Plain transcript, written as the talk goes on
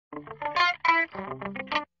Hi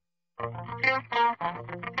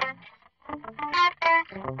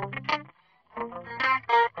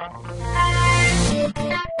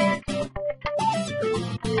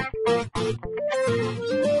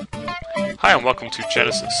and welcome to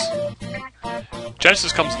Genesis.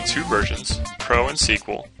 Genesis comes in two versions, Pro and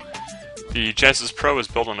SQL. The Genesis Pro is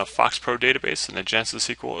built on a Fox Pro database and the Genesis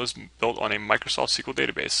SQL is built on a Microsoft SQL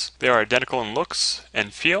database. They are identical in looks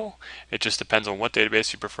and feel, it just depends on what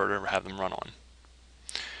database you prefer to have them run on.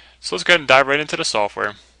 So let's go ahead and dive right into the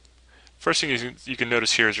software. First thing you can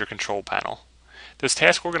notice here is your control panel. This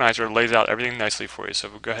task organizer lays out everything nicely for you, so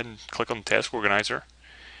we'll go ahead and click on the task organizer.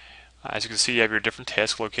 As you can see, you have your different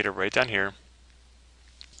tasks located right down here.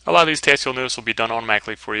 A lot of these tasks you'll notice will be done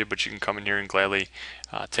automatically for you, but you can come in here and gladly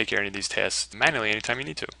take care of any of these tasks manually anytime you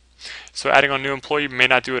need to. So adding on a new employee, you may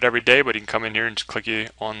not do it every day, but you can come in here and just click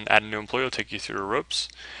on add a new employee. It'll take you through the ropes.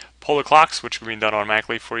 Pull the clocks, which can be done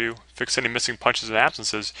automatically for you. Fix any missing punches and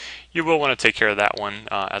absences. You will want to take care of that one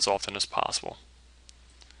as often as possible.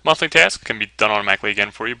 Monthly tasks can be done automatically again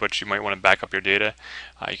for you, but you might want to back up your data.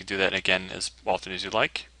 You can do that again as often as you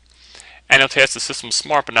like. Annual tasks, the system's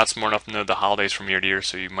smart, but not smart enough to know the holidays from year to year,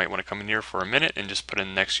 so you might want to come in here for a minute and just put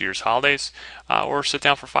in next year's holidays, or sit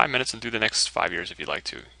down for 5 minutes and do the next 5 years if you'd like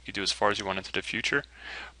to. You can do as far as you want into the future.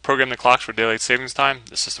 Program the clocks for daylight savings time.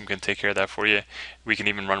 The system can take care of that for you. We can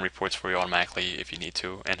even run reports for you automatically if you need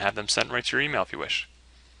to, and have them sent right to your email if you wish.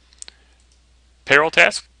 Payroll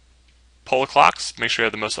task. Pull the clocks. Make sure you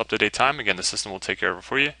have the most up-to-date time. Again, the system will take care of it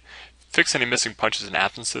for you. Fix any missing punches and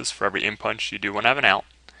absences for every in punch you do want to have an out.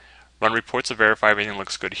 Run reports to verify everything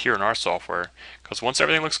looks good here in our software, because once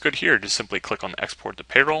everything looks good here, just simply click on Export to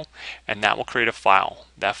Payroll, and that will create a file.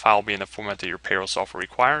 That file will be in the format that your payroll software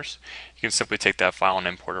requires. You can simply take that file and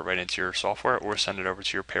import it right into your software or send it over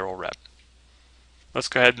to your payroll rep. Let's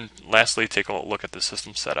go ahead and lastly take a look at the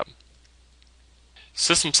system setup.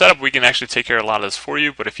 System setup, we can actually take care of a lot of this for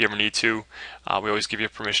you, but if you ever need to, we always give you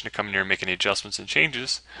permission to come in here and make any adjustments and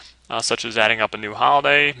changes, such as adding up a new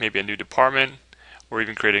holiday, maybe a new department, or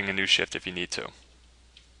even creating a new shift if you need to.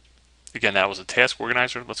 Again, that was a task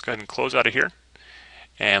organizer. Let's go ahead and close out of here,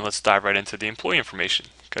 and let's dive right into the employee information.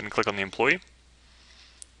 Go ahead and click on the employee.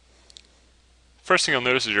 First thing you'll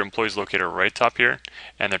notice is your employee's located right top here,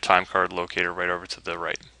 and their time card located right over to the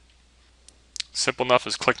right. Simple enough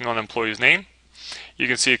as clicking on the employee's name. You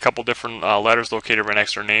can see a couple different letters located right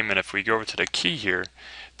next to their name, and if we go over to the key here,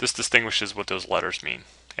 this distinguishes what those letters mean.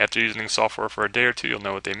 After using the software for a day or two, you'll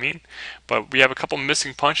know what they mean. But we have a couple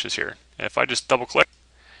missing punches here. And if I just double click,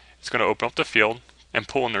 it's going to open up the field and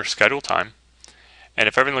pull in their scheduled time. And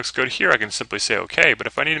if everything looks good here, I can simply say OK. But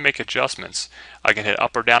if I need to make adjustments, I can hit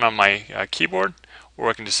up or down on my keyboard, or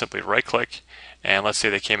I can just simply right click. And let's say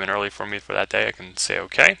they came in early for me for that day, I can say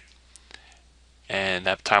OK. And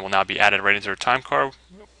that time will now be added right into their time card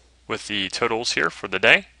with the totals here for the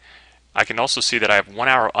day. I can also see that I have 1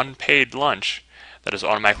 hour unpaid lunch that is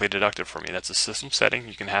automatically deducted for me. That's a system setting.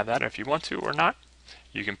 You can have that if you want to or not.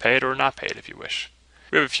 You can pay it or not pay it if you wish.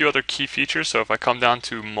 We have a few other key features, so if I come down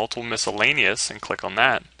to multiple miscellaneous and click on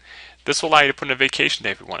that, this will allow you to put in a vacation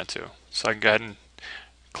day if you wanted to. So I can go ahead and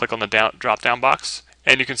click on the drop down box,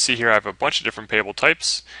 and you can see here I have a bunch of different payable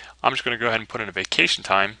types. I'm just going to go ahead and put in a vacation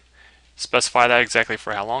time, specify that exactly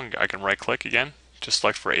for how long. I can right click again, just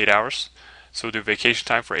select for 8 hours. So we'll do vacation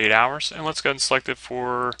time for 8 hours, and let's go ahead and select it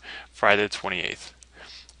for Friday the 28th.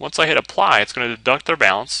 Once I hit apply, it's going to deduct their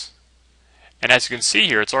balance, and as you can see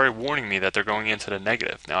here, it's already warning me that they're going into the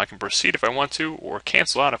negative. Now I can proceed if I want to, or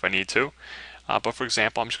cancel out if I need to, but for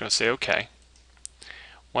example, I'm just going to say OK.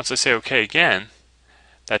 Once I say OK again,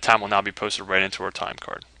 that time will now be posted right into our time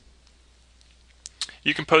card.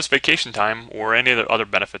 You can post vacation time or any other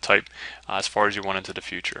benefit type as far as you want into the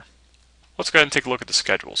future. Let's go ahead and take a look at the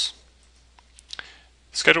schedules.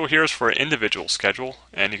 The schedule here is for an individual schedule,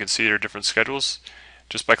 and you can see there are different schedules.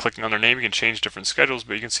 Just by clicking on their name, you can change different schedules,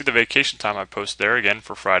 but you can see the vacation time I posted there again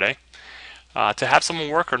for Friday. To have someone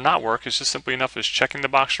work or not work is just simply enough as checking the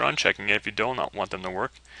box or unchecking it if you do not want them to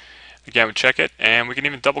work. Again, we check it, and we can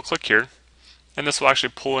even double click here, and this will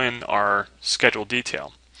actually pull in our schedule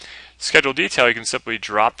detail. Schedule detail, you can simply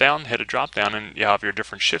drop down, hit a drop down, and you have your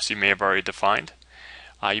different shifts you may have already defined.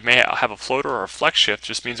 You may have a floater or a flex shift,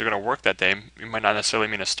 just means they're going to work that day. It might not necessarily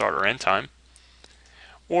mean a start or end time.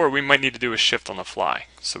 Or we might need to do a shift on the fly.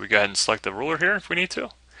 So we go ahead and select the ruler here if we need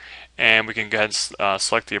to. And we can go ahead and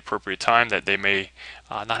select the appropriate time that they may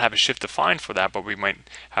not have a shift defined for that, but we might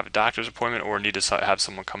have a doctor's appointment or need to have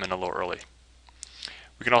someone come in a little early.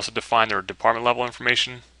 We can also define their department level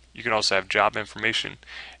information. You can also have job information.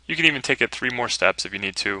 You can even take it 3 more steps if you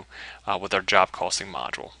need to with our job costing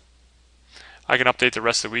module. I can update the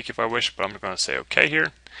rest of the week if I wish, but I'm going to say OK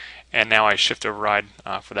here. And now I shift override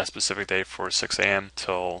for that specific day for 6 a.m.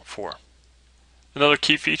 till 4. Another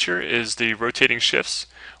key feature is the rotating shifts,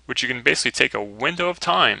 which you can basically take a window of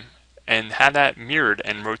time and have that mirrored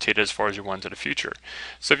and rotated as far as you want into the future.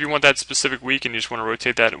 So if you want that specific week and you just want to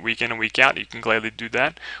rotate that week in and week out, you can gladly do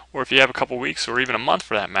that. Or if you have a couple weeks or even a month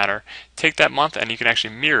for that matter, take that month and you can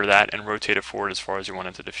actually mirror that and rotate it forward as far as you want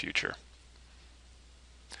into the future.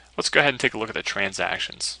 Let's go ahead and take a look at the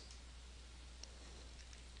transactions.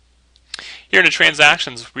 Here in the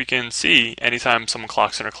transactions, we can see anytime someone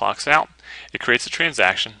clocks in or clocks out, it creates a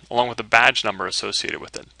transaction along with a badge number associated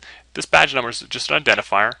with it. This badge number is just an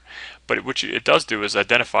identifier, but what it does do is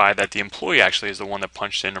identify that the employee actually is the one that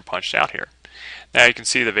punched in or punched out here. Now you can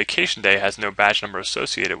see the vacation day has no badge number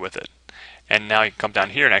associated with it. And now you can come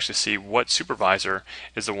down here and actually see what supervisor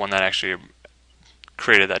is the one that actually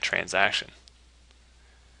created that transaction.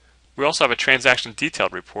 We also have a transaction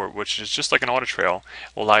detailed report, which is just like an audit trail.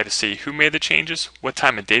 It will allow you to see who made the changes, what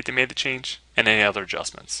time and date they made the change, and any other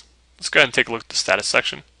adjustments. Let's go ahead and take a look at the status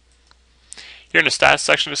section. Here in the status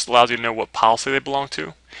section, this allows you to know what policy they belong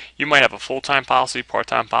to. You might have a full-time policy,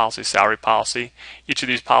 part-time policy, salary policy. Each of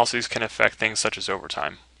these policies can affect things such as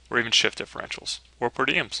overtime, or even shift differentials, or per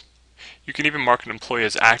diems. You can even mark an employee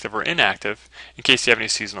as active or inactive in case you have any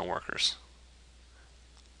seasonal workers.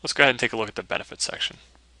 Let's go ahead and take a look at the benefits section.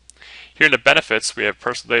 Here in the benefits, we have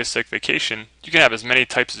personal days, sick, vacation. You can have as many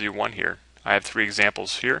types as you want here. I have 3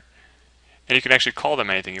 examples here, and you can actually call them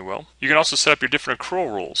anything you will. You can also set up your different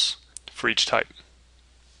accrual rules for each type.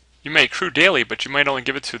 You may accrue daily, but you might only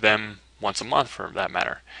give it to them once a month for that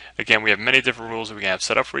matter. Again, we have many different rules that we can have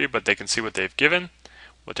set up for you, but they can see what they've given,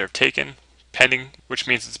 what they've taken, pending, which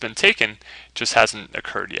means it's been taken, just hasn't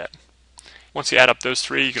occurred yet. Once you add up those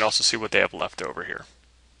 3, you can also see what they have left over here.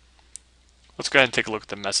 Let's go ahead and take a look at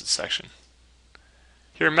the message section.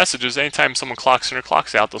 Here in messages, anytime someone clocks in or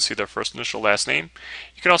clocks out, they'll see their first initial last name.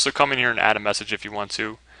 You can also come in here and add a message if you want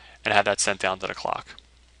to and have that sent down to the clock.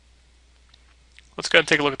 Let's go ahead and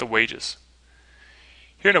take a look at the wages.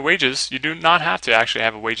 Here in the wages, you do not have to actually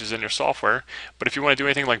have wages in your software, but if you want to do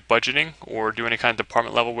anything like budgeting or do any kind of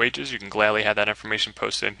department level wages, you can gladly have that information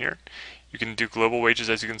posted in here. You can do global wages,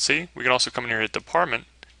 as you can see. We can also come in here at department.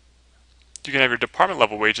 You can have your department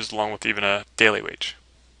level wages along with even a daily wage.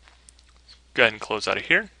 Go ahead and close out of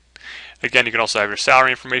here. Again, you can also have your salary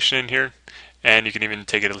information in here, and you can even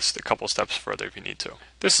take it a couple steps further if you need to.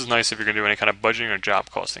 This is nice if you're going to do any kind of budgeting or job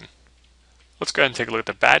costing. Let's go ahead and take a look at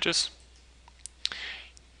the badges.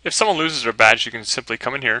 If someone loses their badge, you can simply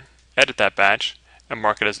come in here, edit that badge, and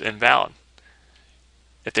mark it as invalid.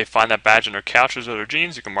 If they find that badge in their couches or their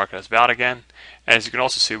jeans, you can mark it as valid again. And as you can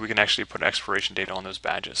also see, we can actually put an expiration date on those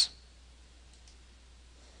badges.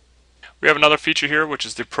 We have another feature here, which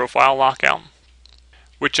is the profile lockout.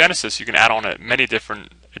 With Genesis, you can add on many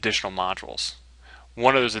different additional modules.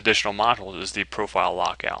 One of those additional modules is the profile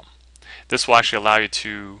lockout. This will actually allow you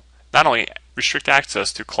to not only restrict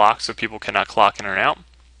access to clocks so people cannot clock in or out,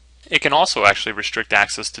 it can also actually restrict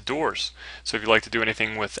access to doors. So if you'd like to do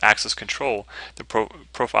anything with access control, the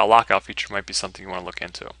profile lockout feature might be something you want to look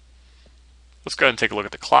into. Let's go ahead and take a look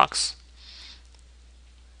at the clocks.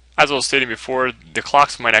 As I was stating before, the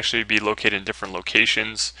clocks might actually be located in different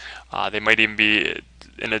locations. They might even be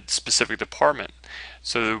in a specific department.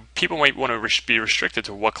 So people might want to be restricted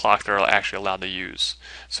to what clock they're actually allowed to use.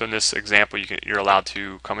 So in this example, you're allowed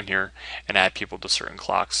to come in here and add people to certain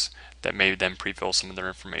clocks that may then pre-fill some of their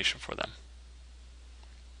information for them.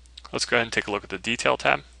 Let's go ahead and take a look at the Detail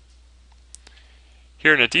tab.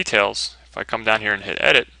 Here in the Details, if I come down here and hit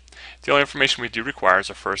Edit, the only information we do require is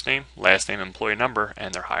a first name, last name, employee number,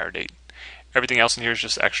 and their hire date. Everything else in here is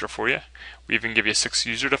just extra for you. We even give you 6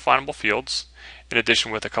 user-definable fields, in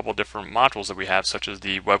addition with a couple different modules that we have, such as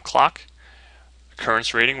the web clock,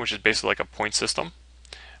 occurrence rating, which is basically like a point system,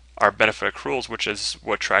 our benefit accruals, which is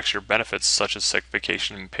what tracks your benefits, such as sick,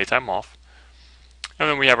 vacation, and pay time off. And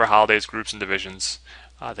then we have our holidays, groups, and divisions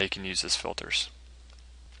that you can use as filters.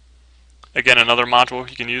 Again, another module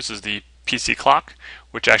you can use is the PC clock,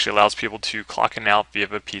 which actually allows people to clock in and out via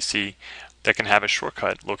a PC that can have a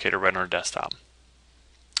shortcut located right on our desktop.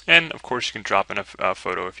 And of course, you can drop in a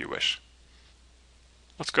photo if you wish.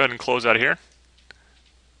 Let's go ahead and close out of here.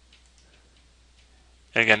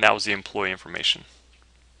 And again, that was the employee information.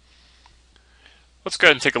 Let's go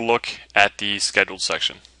ahead and take a look at the scheduled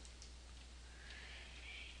section.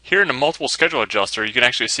 Here in the multiple schedule adjuster, you can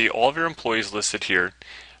actually see all of your employees listed here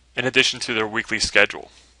in addition to their weekly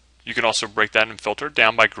schedule. You can also break that and filter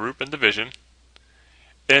down by group and division,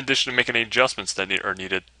 in addition to making any adjustments that are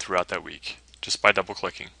needed throughout that week, just by double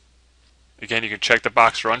clicking. Again, you can check the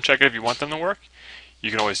box or uncheck it if you want them to work. You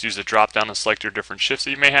can always use the drop down and select your different shifts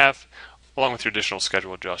that you may have, along with your additional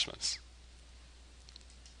schedule adjustments.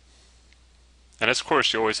 And of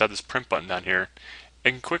course, you always have this print button down here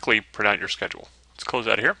and can quickly print out your schedule. Let's close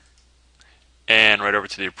out of here and right over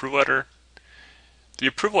to the approval editor. The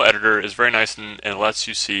approval editor is very nice and it lets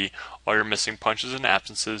you see all your missing punches and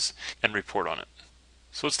absences and report on it.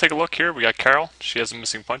 So let's take a look here. We got Carol. She has a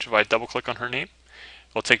missing punch. If I double click on her name,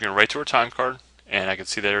 it'll take me right to her time card and I can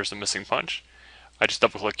see there's a missing punch. I just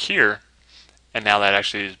double click here and now that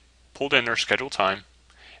actually is pulled in their scheduled time.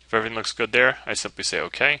 If everything looks good there, I simply say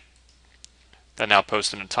OK. That now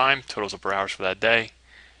posts in the time, totals up her hours for that day.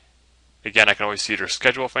 Again, I can always see their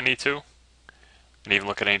schedule if I need to, and even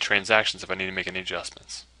look at any transactions if I need to make any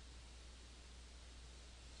adjustments.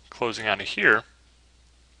 Closing out of here,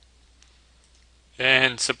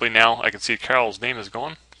 and simply now I can see Carol's name is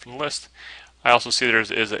gone from the list. I also see there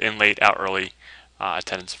is an in late, out early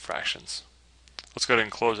attendance infractions. Let's go ahead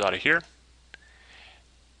and close out of here.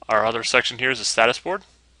 Our other section here is the status board.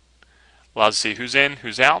 Allows to see who's in,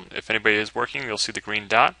 who's out. If anybody is working, you'll see the green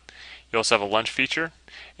dot. You also have a lunch feature,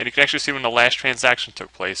 and you can actually see when the last transaction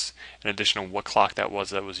took place, in addition to what clock that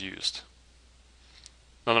was used.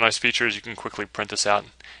 Another nice feature is you can quickly print this out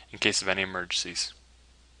in case of any emergencies.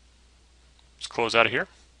 Let's close out of here.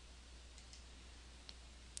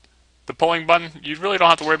 The polling button, you really don't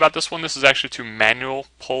have to worry about this one. This is actually to manual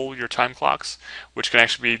poll your time clocks, which can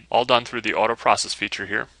actually be all done through the auto process feature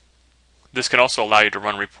here. This can also allow you to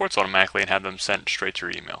run reports automatically and have them sent straight to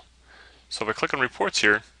your email. So if I click on reports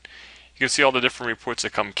here, you can see all the different reports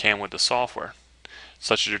that come canned with the software,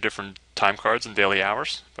 such as your different time cards and daily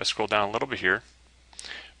hours. If I scroll down a little bit here,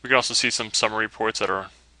 we can also see some summary reports that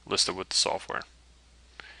are listed with the software.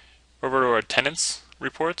 Over to our attendance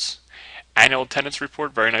reports. Annual attendance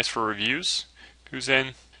report, very nice for reviews. Who's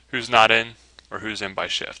in, who's not in, or who's in by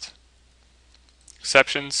shift.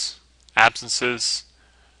 Exceptions, absences,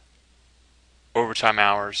 overtime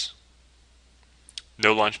hours,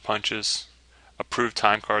 no lunch punches, approved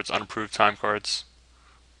time cards, unapproved time cards.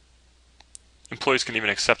 Employees can even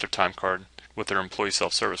accept their time card with their employee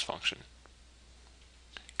self-service function.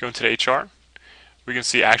 Going to the HR, we can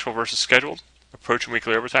see actual versus scheduled, approaching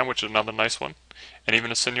weekly overtime, which is another nice one, and even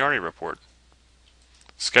a seniority report.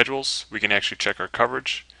 Schedules, we can actually check our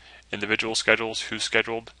coverage, individual schedules, who's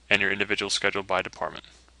scheduled, and your individual schedule by department.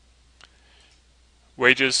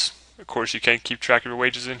 Wages, of course, you can keep track of your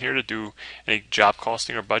wages in here to do any job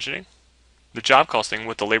costing or budgeting. The job costing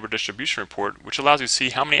with the labor distribution report, which allows you to see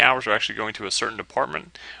how many hours are actually going to a certain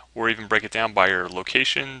department, or even break it down by your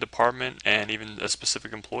location, department, and even a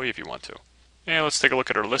specific employee if you want to. And let's take a look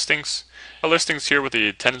at our listings. Our listings here with the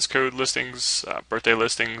attendance code listings, birthday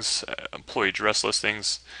listings, employee dress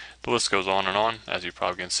listings. The list goes on, as you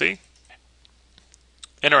probably can see.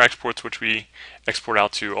 And our exports, which we export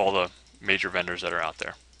out to all the major vendors that are out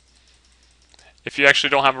there. If you actually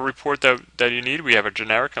don't have a report that you need, we have a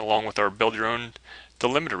generic along with our build your own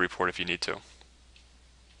delimited report if you need to.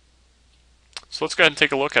 So let's go ahead and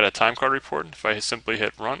take a look at a time card report. If I simply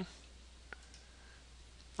hit run,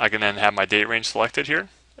 I can then have my date range selected here.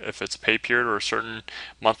 If it's a pay period or a certain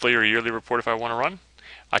monthly or yearly report if I want to run,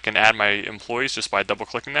 I can add my employees just by double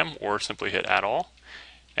clicking them or simply hit add all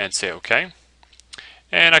and say OK.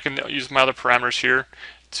 And I can use my other parameters here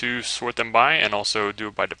to sort them by and also do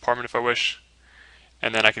it by department if I wish.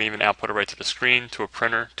 And then I can even output it right to the screen, to a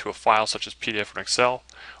printer, to a file such as PDF or Excel,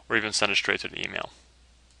 or even send it straight to the email.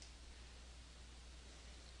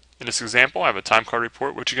 In this example, I have a time card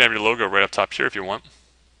report, which you can have your logo right up top here if you want.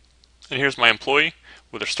 And here's my employee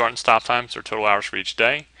with their start and stop times, their total hours for each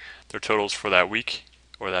day, their totals for that week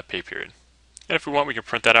or that pay period. And if we want, we can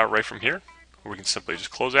print that out right from here, or we can simply just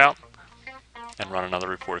close out and run another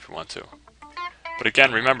report if we want to. But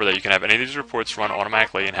again, remember that you can have any of these reports run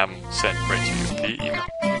automatically and have them sent right to you via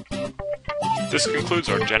email. This concludes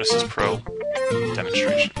our Genesis Pro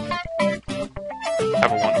demonstration.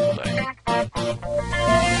 Have a wonderful day.